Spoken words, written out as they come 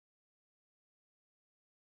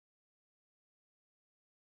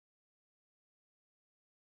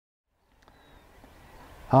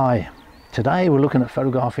Hi, today we're looking at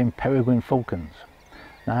photographing peregrine falcons.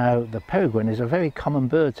 Now the peregrine is a very common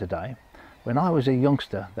bird today. When I was a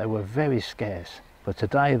youngster they were very scarce, but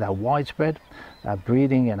today they're widespread. They're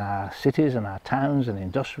breeding in our cities and our towns and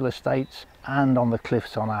industrial estates and on the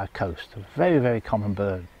cliffs on our coast. A very, very common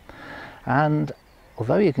bird. And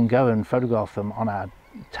although you can go and photograph them on our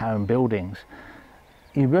town buildings,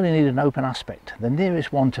 you really need an open aspect. The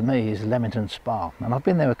nearest one to me is Leamington Spa, and I've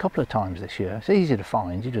been there a couple of times this year. It's easy to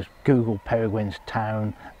find. You just Google Peregrine's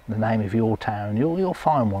town, the name of your town, you'll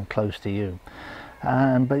find one close to you.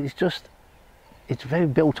 But it's very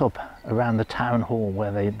built up around the town hall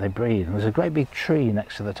where they breed, and there's a great big tree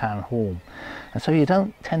next to the town hall, and so you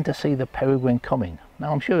don't tend to see the peregrine coming.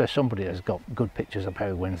 Now I'm sure somebody has got good pictures of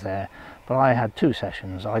peregrines there, but I had 2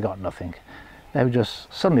 sessions, I got nothing. They were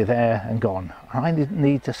just suddenly there and gone. I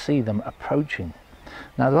need to see them approaching.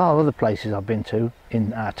 Now there are other places I've been to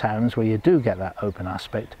in our towns where you do get that open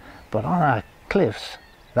aspect, but on our cliffs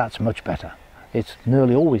that's much better. It's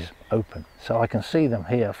nearly always open, so I can see them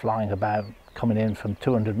here flying about, coming in from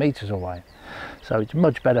 200 meters away. So it's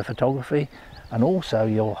much better photography, and also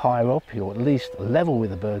you're higher up, you're at least level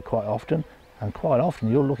with the bird quite often, and quite often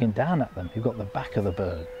you're looking down at them. You've got the back of the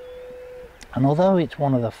bird. And although it's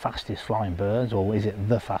one of the fastest flying birds, or is it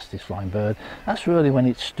the fastest flying bird, that's really when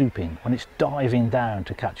it's stooping, when it's diving down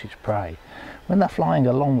to catch its prey. When they're flying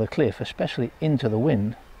along the cliff, especially into the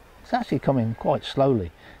wind, it's actually coming quite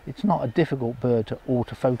slowly. It's not a difficult bird to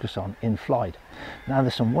autofocus on in flight. Now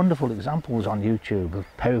there's some wonderful examples on YouTube of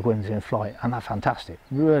peregrines in flight, and they're fantastic.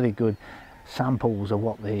 Really good samples of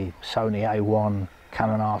what the Sony A1,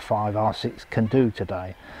 Canon R5, R6 can do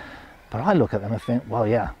today. But I look at them and think, well,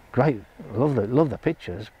 yeah, great, love the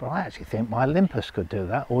pictures, but I actually think my Olympus could do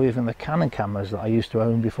that, or even the Canon cameras that I used to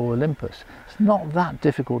own before Olympus. It's not that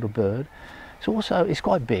difficult a bird. It's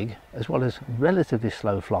quite big, as well as relatively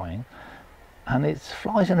slow flying, and it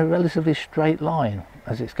flies in a relatively straight line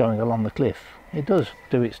as it's going along the cliff. It does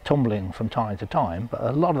do its tumbling from time to time, but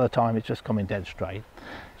a lot of the time it's just coming dead straight.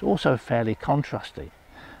 It's also fairly contrasty.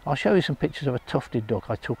 I'll show you some pictures of a tufted duck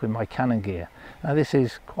I took with my Canon gear. Now this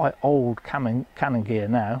is quite old Canon gear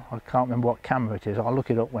now. I can't remember what camera it is. I'll look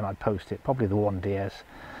it up when I post it, probably the 1DS.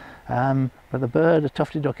 But the bird, a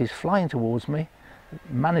tufted duck, is flying towards me.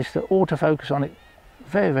 Managed to autofocus on it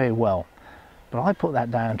very, very well. But I put that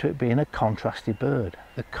down to it being a contrasty bird.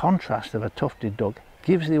 The contrast of a tufted duck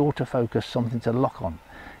gives the autofocus something to lock on.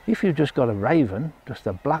 If you've just got a raven, just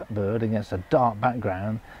a black bird against a dark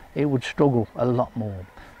background, it would struggle a lot more.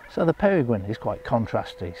 So the peregrine is quite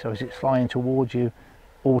contrasty, so as it's flying towards you,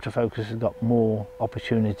 autofocus has got more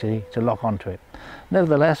opportunity to lock onto it.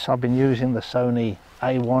 Nevertheless, I've been using the Sony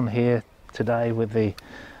A1 here today with the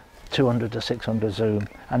 200 to 600 zoom,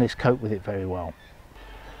 and it's coped with it very well.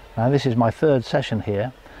 Now this is my 3rd session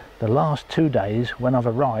here. The last 2 days when I've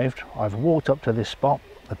arrived, I've walked up to this spot.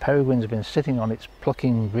 The peregrine's been sitting on its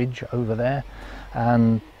plucking ridge over there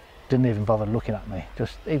and didn't even bother looking at me,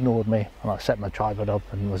 just ignored me, and I set my tripod up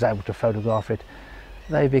and was able to photograph it.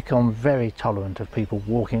 They've become very tolerant of people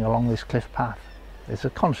walking along this cliff path. There's a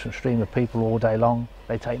constant stream of people all day long.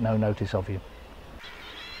 They take no notice of you.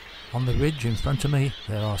 On the ridge in front of me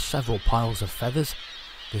there are several piles of feathers.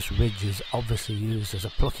 This ridge is obviously used as a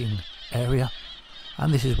plucking area,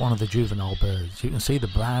 and this is one of the juvenile birds. You can see the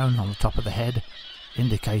brown on the top of the head,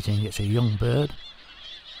 indicating it's a young bird.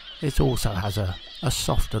 It also has a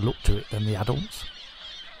softer look to it than the adults.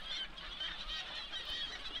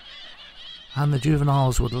 And the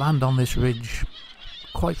juveniles would land on this ridge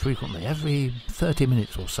quite frequently, every 30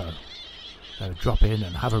 minutes or so. They would drop in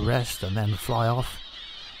and have a rest and then fly off,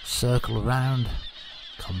 circle around,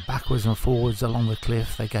 come backwards and forwards along the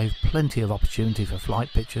cliff. They gave plenty of opportunity for flight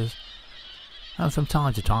pictures, and from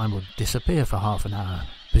time to time would disappear for half an hour,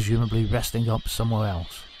 presumably resting up somewhere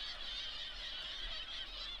else.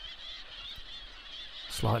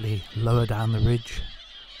 Slightly lower down the ridge,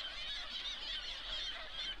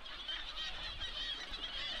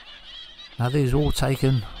 now these are all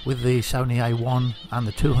taken with the Sony A1 and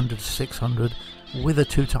the 200 to 600 with a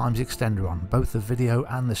 2x extender on, both the video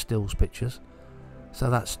and the stills pictures.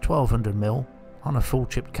 So that's 1200mm on a full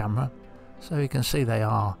chipped camera, so you can see they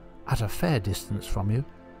are at a fair distance from you,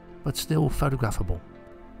 but still photographable.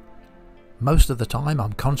 Most of the time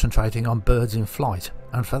I'm concentrating on birds in flight,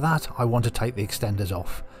 and for that I want to take the extenders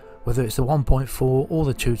off. Whether it's the 1.4 or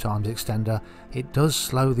the 2x extender, it does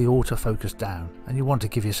slow the autofocus down, and you want to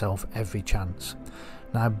give yourself every chance.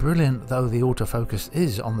 Now, brilliant though the autofocus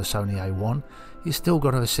is on the Sony A1, you've still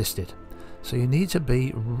got to assist it. So you need to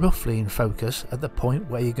be roughly in focus at the point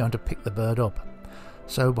where you're going to pick the bird up.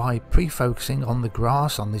 So by pre-focusing on the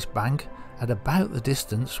grass on this bank at about the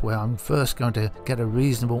distance where I'm first going to get a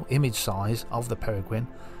reasonable image size of the peregrine,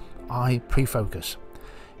 I pre-focus.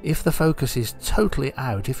 If the focus is totally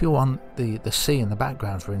out, if you want the sea in the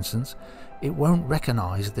background for instance, it won't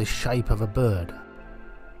recognise the shape of a bird.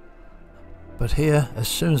 But here, as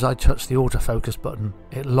soon as I touched the autofocus button,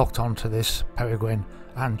 it locked onto this peregrine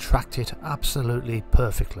and tracked it absolutely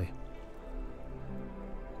perfectly.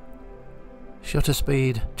 Shutter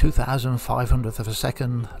speed 2500th of a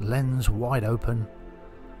second, lens wide open,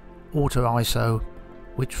 auto ISO,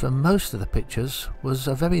 which for most of the pictures was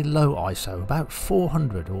a very low ISO, about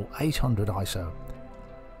 400 or 800 ISO.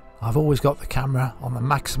 I've always got the camera on the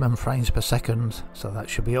maximum frames per second, so that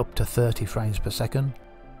should be up to 30 frames per second.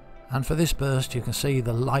 And for this burst you can see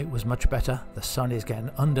the light was much better. The sun is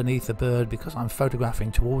getting underneath the bird because I'm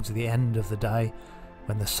photographing towards the end of the day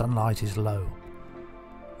when the sunlight is low.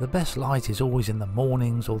 The best light is always in the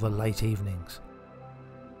mornings or the late evenings.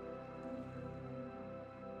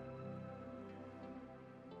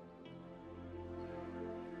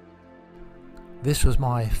 This was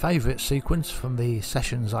my favourite sequence from the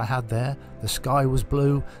sessions I had there. The sky was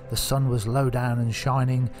blue, the sun was low down and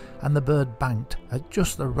shining, and the bird banked at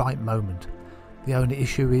just the right moment. The only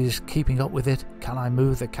issue is keeping up with it. Can I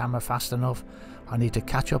move the camera fast enough? I need to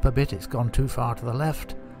catch up a bit, it's gone too far to the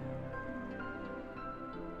left.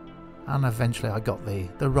 And eventually I got the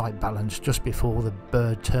right balance just before the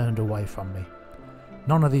bird turned away from me.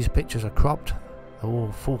 None of these pictures are cropped, they're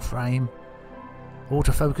all full frame.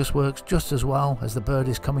 Autofocus works just as well as the bird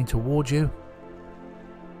is coming towards you,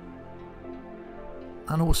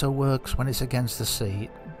 and also works when it's against the sea.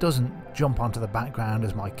 It doesn't jump onto the background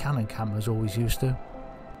as my Canon cameras always used to.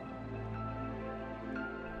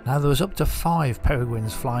 Now there was up to 5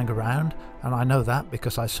 peregrines flying around, and I know that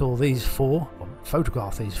because I saw these 4, or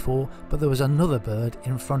photographed these 4, but there was another bird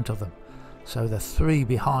in front of them. So the 3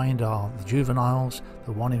 behind are the juveniles,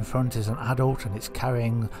 the one in front is an adult and it's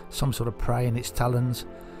carrying some sort of prey in its talons.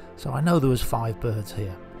 So I know there was 5 birds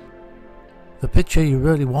here. The picture you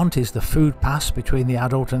really want is the food pass between the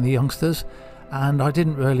adult and the youngsters, and I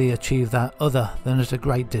didn't really achieve that other than at a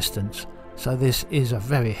great distance. So this is a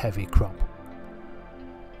very heavy crop.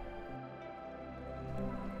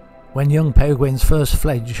 When young peregrines first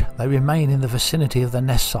fledge, they remain in the vicinity of the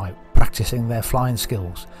nest site, practicing their flying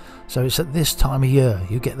skills. So it's at this time of year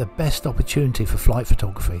you get the best opportunity for flight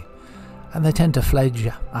photography, and they tend to fledge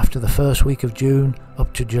after the first week of June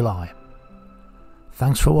up to July.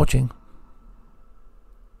 Thanks for watching.